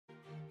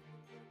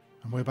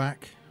And we're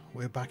back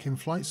in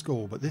flight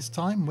school, but this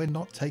time we're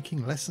not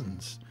taking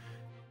lessons.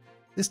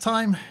 This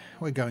time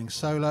we're going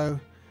solo.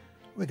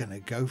 We're going to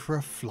go for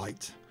a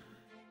flight.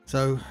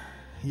 So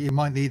you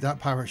might need that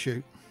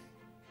parachute.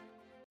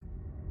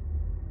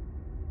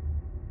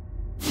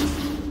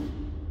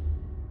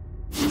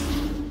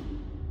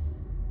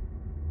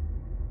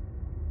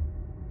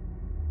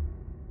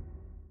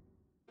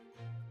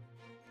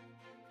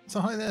 So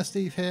hi there,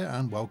 Steve here,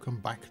 and welcome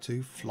back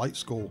to flight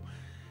school.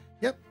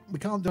 Yep, we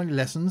can't do any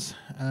lessons.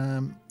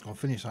 I'll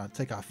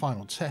take our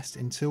final test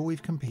until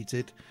we've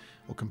completed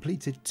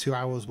 2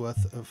 hours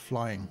worth of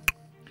flying.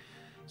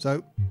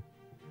 So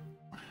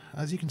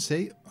as you can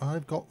see,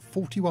 I've got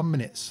 41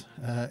 minutes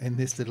in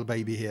this little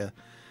baby here,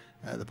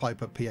 the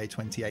Piper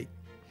PA-28.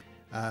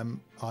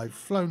 I've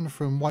flown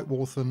from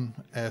Whitewater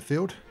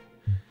Airfield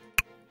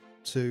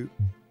to,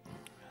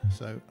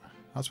 so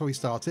that's where we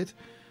started.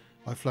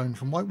 I've flown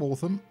from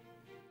Whitewater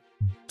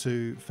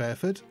to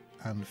Fairford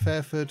and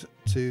Fairford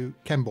to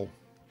Kemble,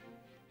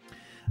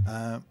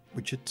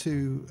 which are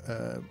two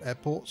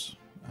airports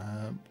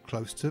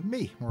close to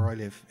me, where I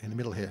live in the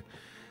middle here.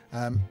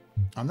 I'm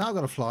now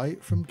going to fly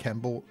from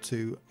Kemble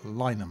to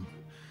Lynham,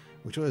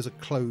 which is a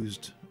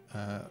closed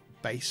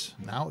base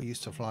now. I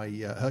used to fly,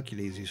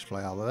 Hercules used to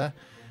fly out of there.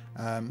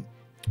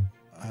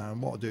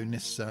 What I'll do in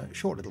this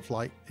short little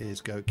flight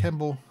is go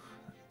Kemble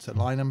to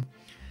Lynham,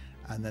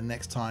 and then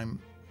next time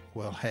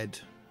we'll head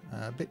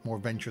a bit more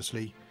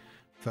adventurously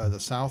further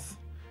south,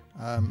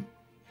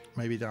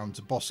 maybe down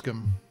to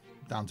Boscombe,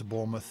 down to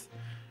Bournemouth,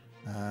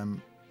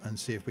 and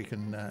see if we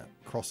can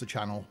cross the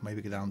channel,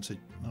 maybe go down to, I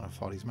don't know how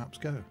far these maps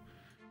go.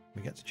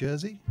 We get to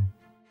Jersey,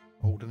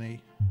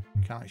 Alderney,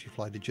 we can actually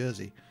fly to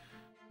Jersey.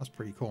 That's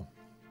pretty cool.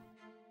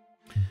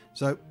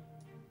 So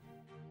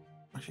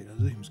actually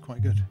the zoom's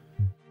quite good.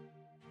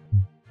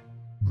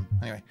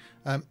 Anyway,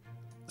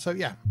 so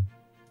yeah,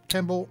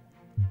 Kemble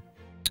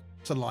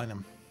to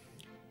Lynham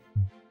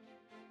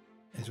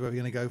is where we're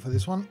going to go for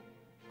this one.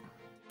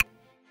 So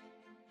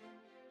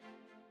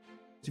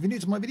if you're new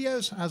to my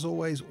videos, as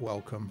always,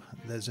 welcome.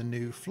 There's a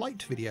new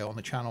flight video on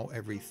the channel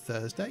every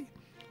Thursday,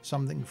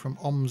 something from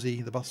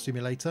OMSI, the bus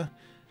simulator,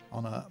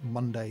 on a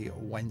Monday,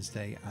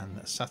 Wednesday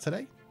and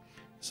Saturday,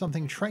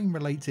 something train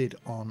related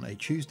on a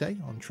Tuesday,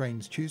 on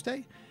Trains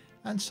Tuesday,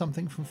 and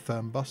something from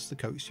Fernbus, the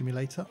coach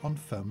simulator, on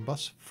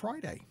Fernbus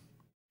Friday.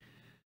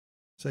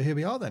 So here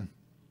we are then,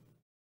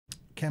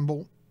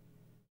 Kemble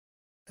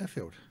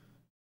Airfield.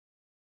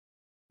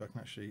 I can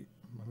actually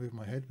move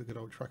my head with good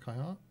old track IR.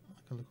 I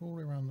can look all the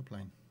way around the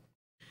plane.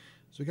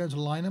 So we're going to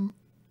Lynham,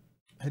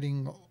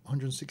 heading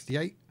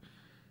 168.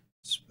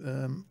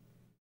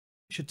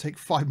 Should take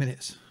 5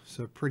 minutes,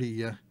 so a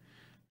pretty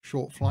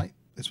short flight,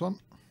 this one.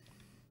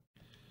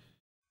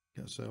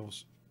 Get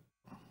ourselves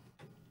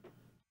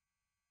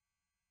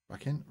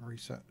back in,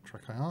 reset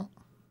track IR.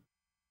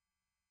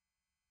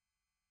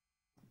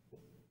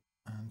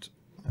 And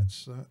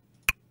let's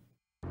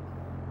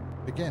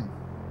begin.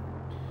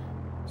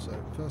 So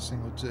first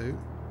thing we'll do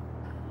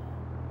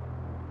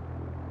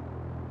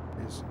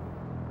is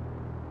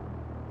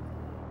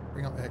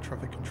bring up air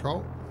traffic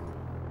control.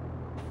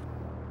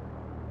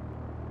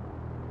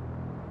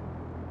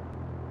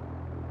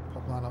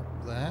 Pop that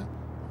up there.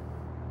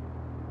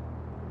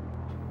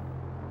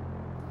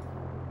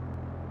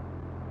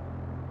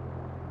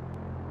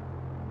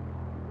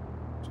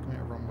 It's coming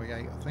at runway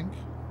 8, I think.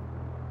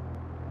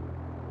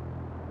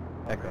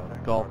 Echo,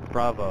 Golf,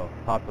 Bravo,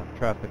 Papa,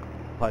 traffic,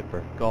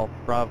 Piper, Golf,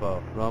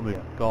 Bravo,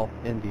 Romeo, Golf,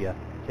 India,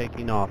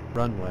 taking off,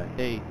 runway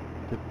 8,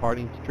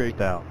 departing straight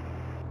out.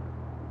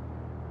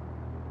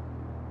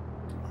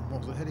 What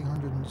was it, heading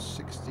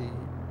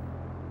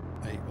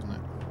 168, wasn't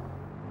it?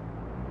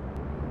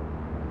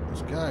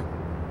 Let's go.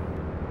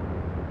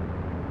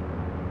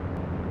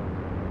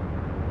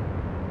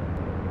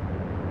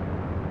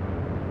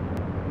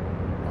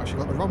 I actually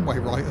got the runway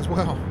right as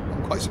well.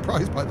 I'm quite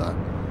surprised by that.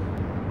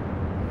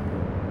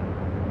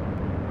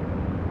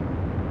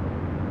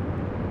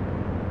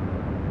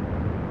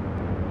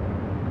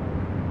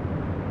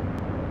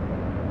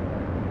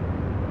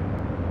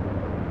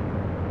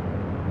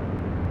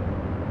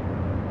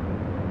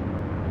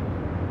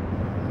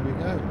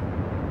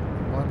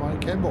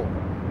 Kemble.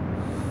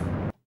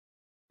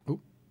 Oh.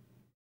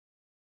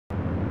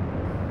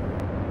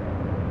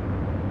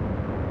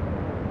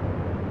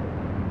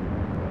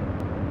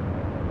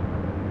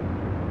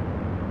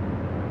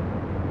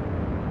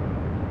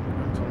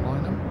 Going to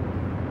Lynham.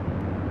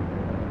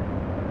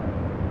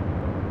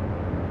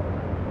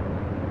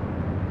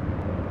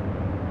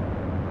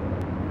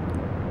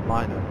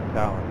 Lynham,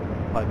 Tower,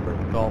 Piper,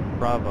 Golf,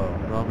 Bravo,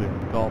 Romeo,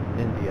 Golf,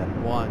 India,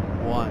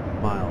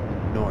 1 miles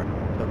north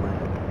to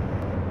land.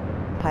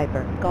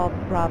 Piper, Golf,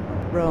 Bravo,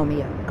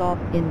 Romeo, Golf,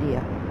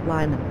 India,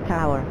 Lynham,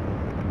 Tower,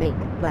 make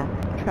left,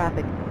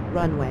 traffic,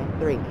 runway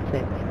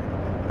 36,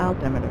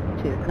 altimeter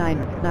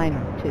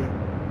 2992.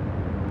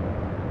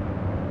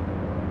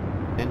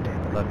 India,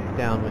 left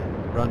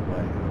downwind,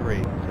 runway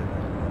 36,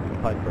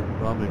 Piper,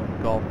 Romeo,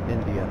 Golf,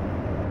 India.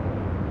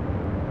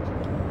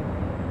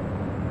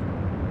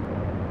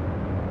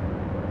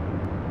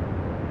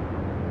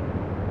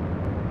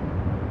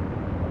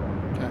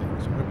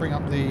 I'm going to bring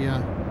up the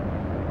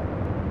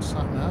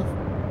sat nav.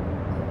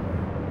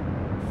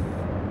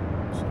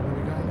 So where are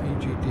we going?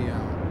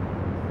 AGDL.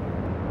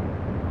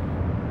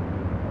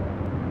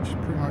 Which is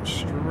pretty much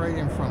straight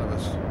in front of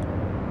us.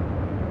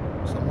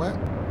 Somewhere.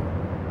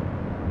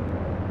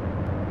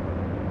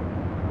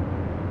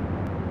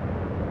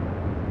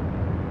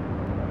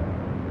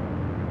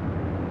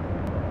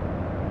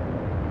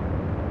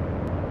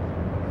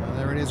 And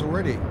there it is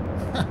already.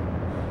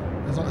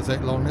 It's not going to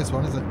take long, this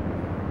one, is it?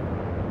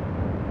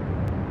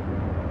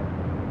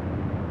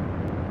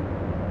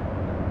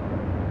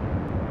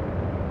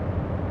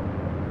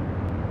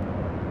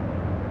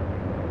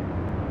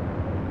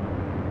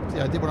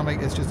 I did want to make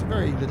this just a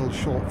very little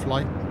short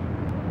flight,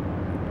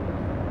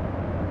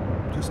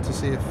 just to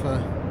see if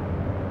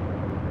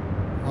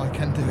I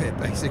can do it,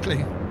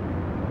 basically.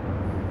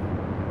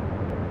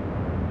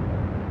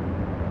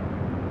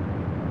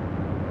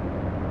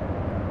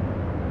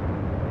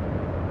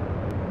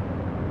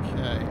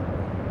 Okay.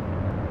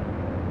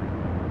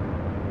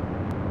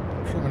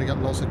 I'm sure I'm going to get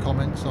lots of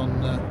comments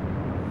on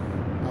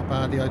how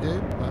badly I do,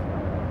 but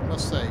I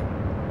must say,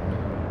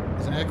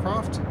 as an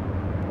aircraft,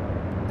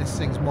 this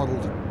thing's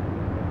modelled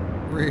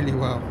really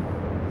well.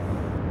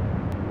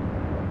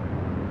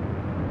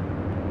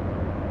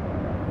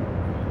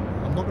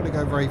 I'm not going to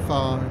go very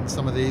far in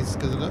some of these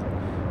because I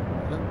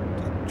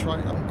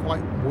haven't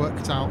quite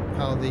worked out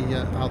how the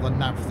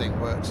nav thing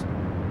works.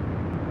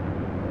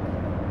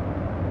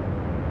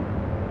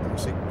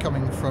 Obviously,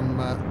 coming from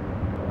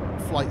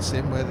flight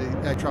sim where the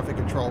air traffic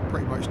control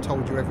pretty much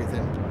told you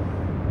everything,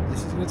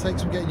 this is going to take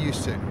some getting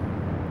used to.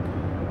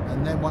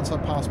 And then once I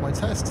pass my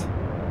test,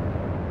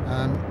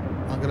 I'm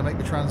going to make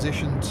the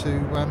transition to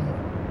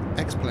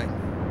X-Plane,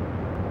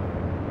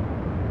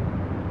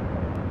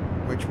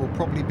 which will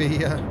probably be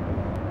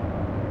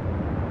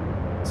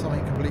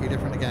something completely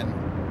different again.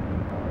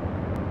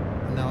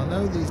 Now I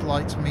know these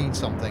lights mean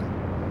something.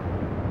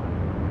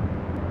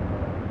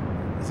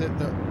 Is it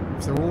that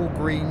if they're all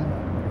green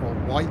or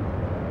white,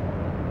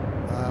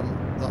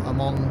 that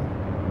I'm on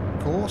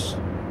course?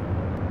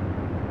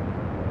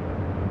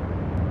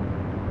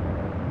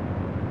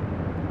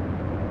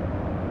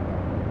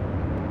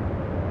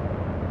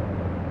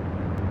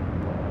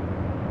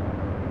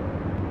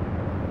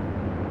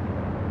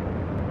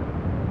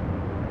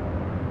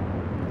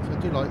 I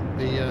do like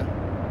the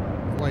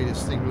way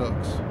this thing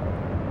looks.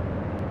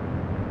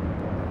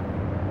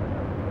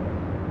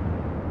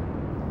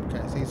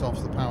 Okay, so he's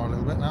off the power a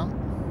little bit now.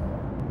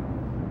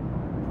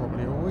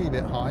 Probably a wee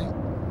bit high.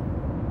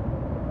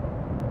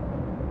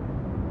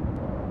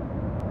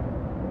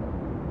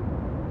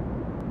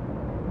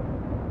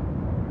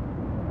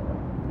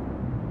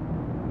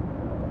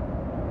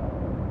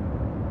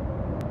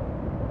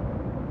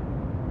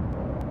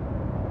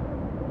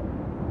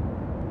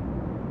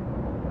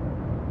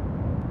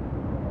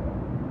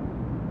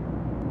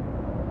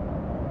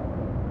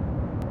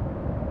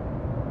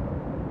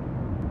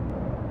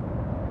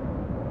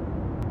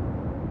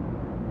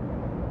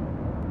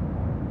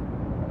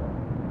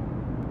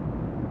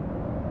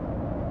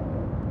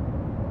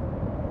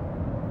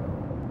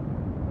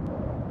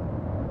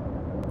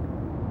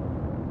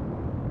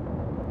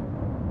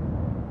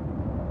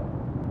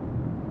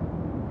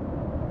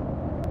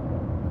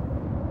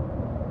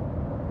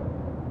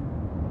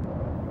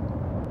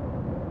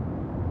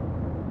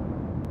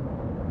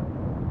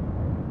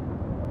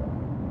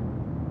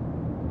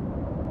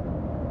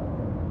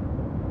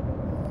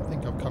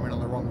 I'm coming on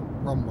the wrong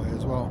runway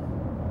as well.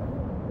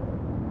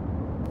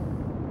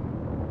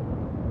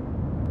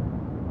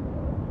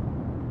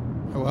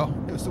 Oh well,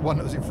 it was the one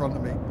that was in front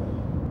of me.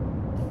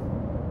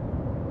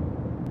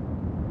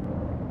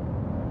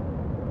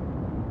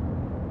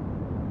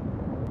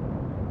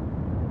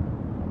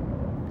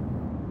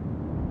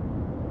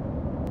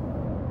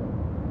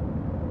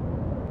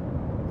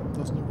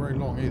 Doesn't look very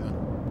long either.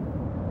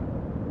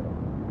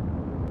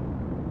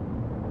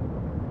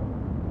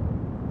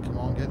 Come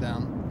on, get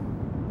down.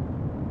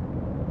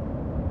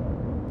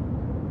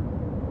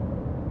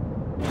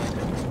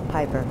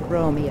 Piper,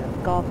 Romeo,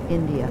 Golf,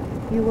 India.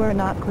 You were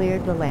not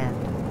cleared to land.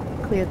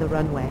 Clear the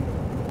runway.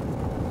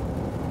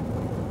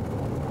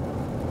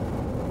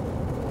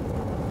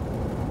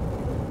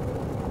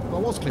 Well, I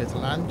was clear to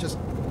land, just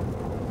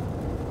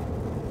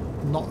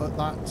not at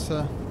that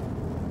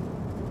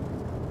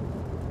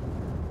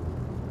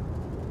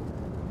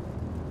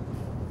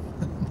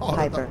not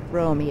Piper, at that.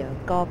 Romeo,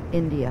 Golf,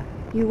 India.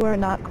 You were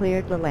not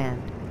cleared to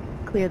land.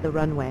 Clear the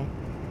runway.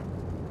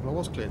 Well, I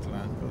was clear to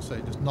land, but I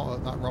say just not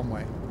at that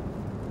runway.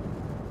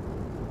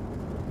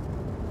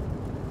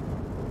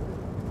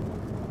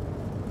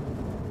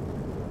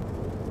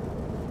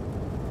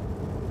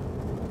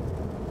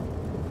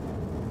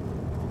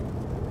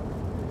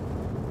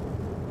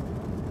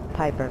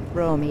 Piper,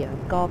 Romeo,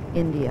 Golf,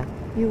 India.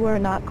 You were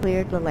not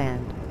cleared to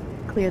land.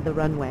 Clear the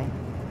runway.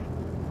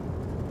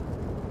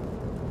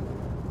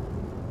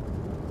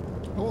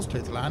 I was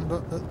clear to land,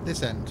 but at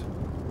this end.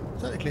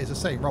 Technically, it's the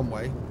same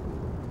runway.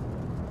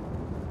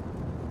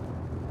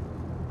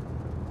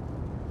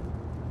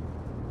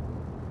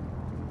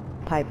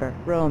 Piper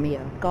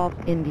Romeo Golf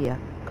India.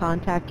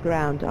 Contact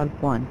ground on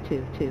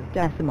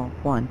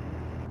 122.1.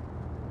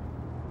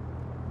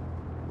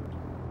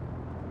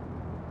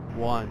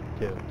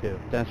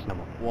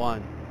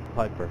 122.1.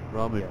 Piper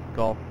Romeo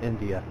Golf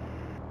India.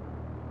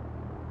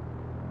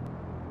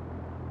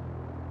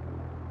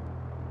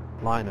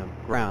 Lineham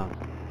ground.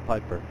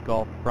 Piper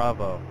Golf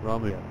Bravo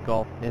Romeo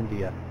Golf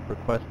India.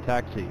 Request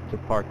taxi to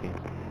parking.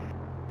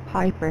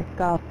 Piper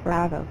Golf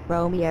Bravo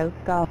Romeo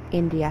Golf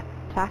India.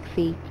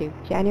 Taxi to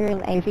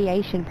general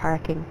aviation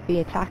parking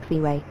via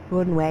taxiway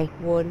runway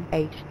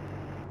 18.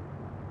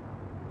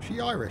 She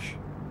Irish?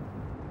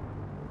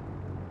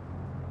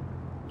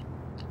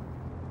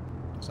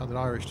 Sounded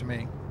Irish to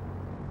me.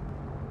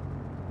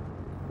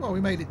 Well, we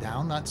made it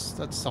down. That's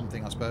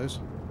something, I suppose.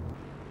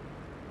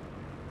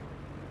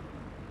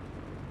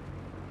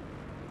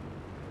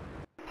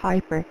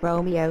 Piper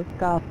Romeo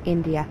Golf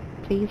India.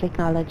 Please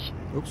acknowledge.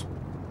 Oops.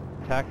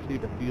 Taxi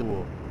to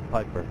fuel.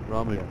 Piper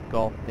Romeo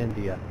Golf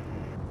India.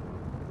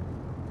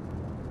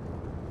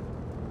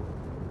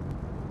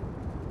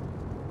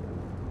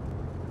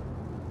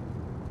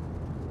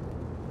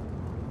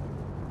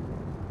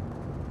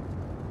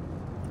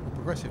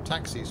 Progressive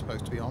taxi is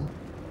supposed to be on.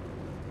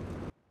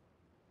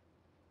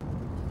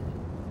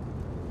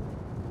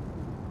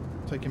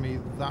 Taking me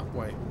that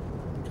way.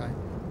 Okay.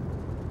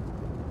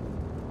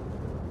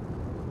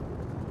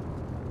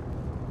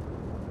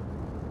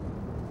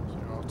 So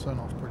I'll turn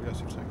off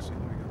progressive taxi. There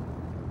we go.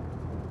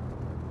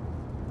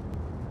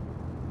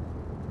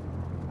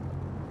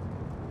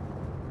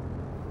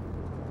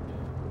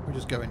 We'll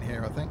just go in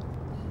here, I think.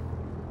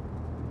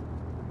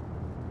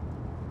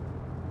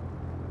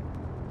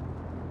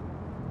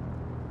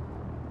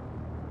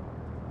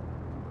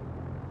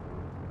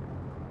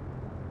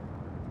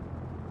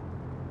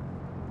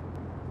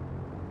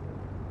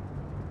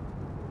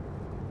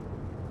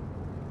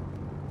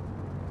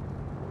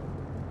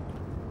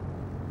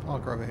 I'll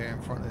go over here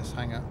in front of this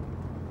hangar.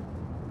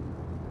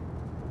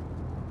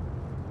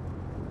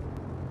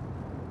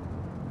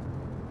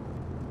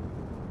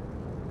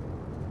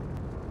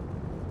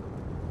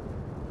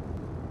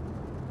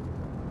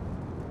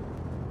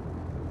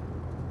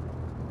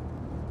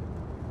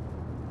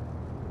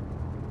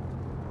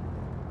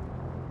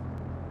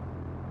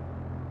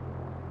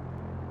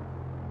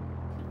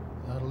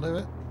 That'll do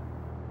it.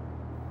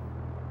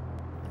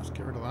 Let's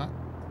get rid of that.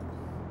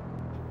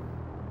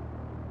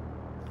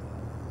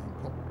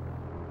 Pop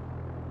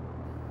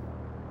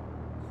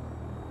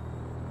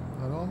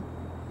that on.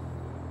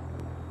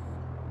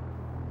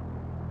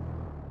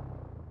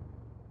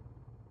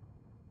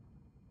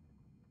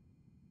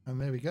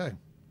 And there we go.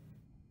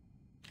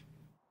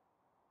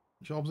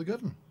 Job's a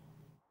good one.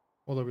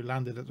 Although we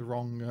landed at the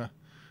wrong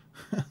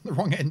the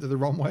wrong end of the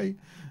runway.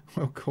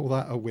 We'll call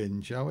that a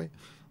win, shall we?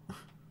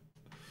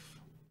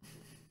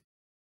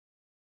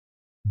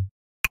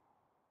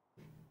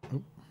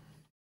 Oh.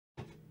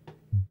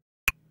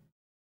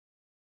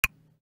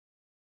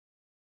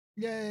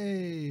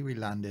 Yay, we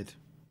landed.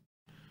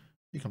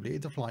 We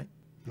completed the flight.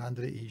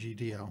 Landed at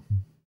EGDL.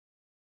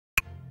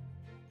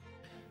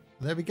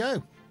 There we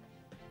go.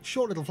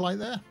 Short little flight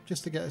there,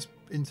 just to get us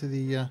into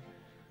the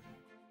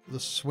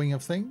swing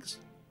of things.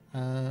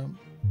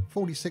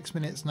 46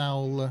 minutes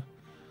now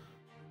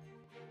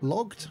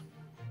logged.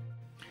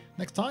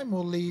 Next time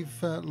we'll leave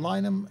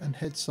Lineham and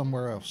head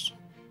somewhere else.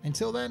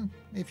 Until then,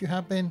 if you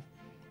have been,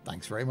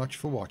 thanks very much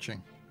for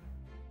watching.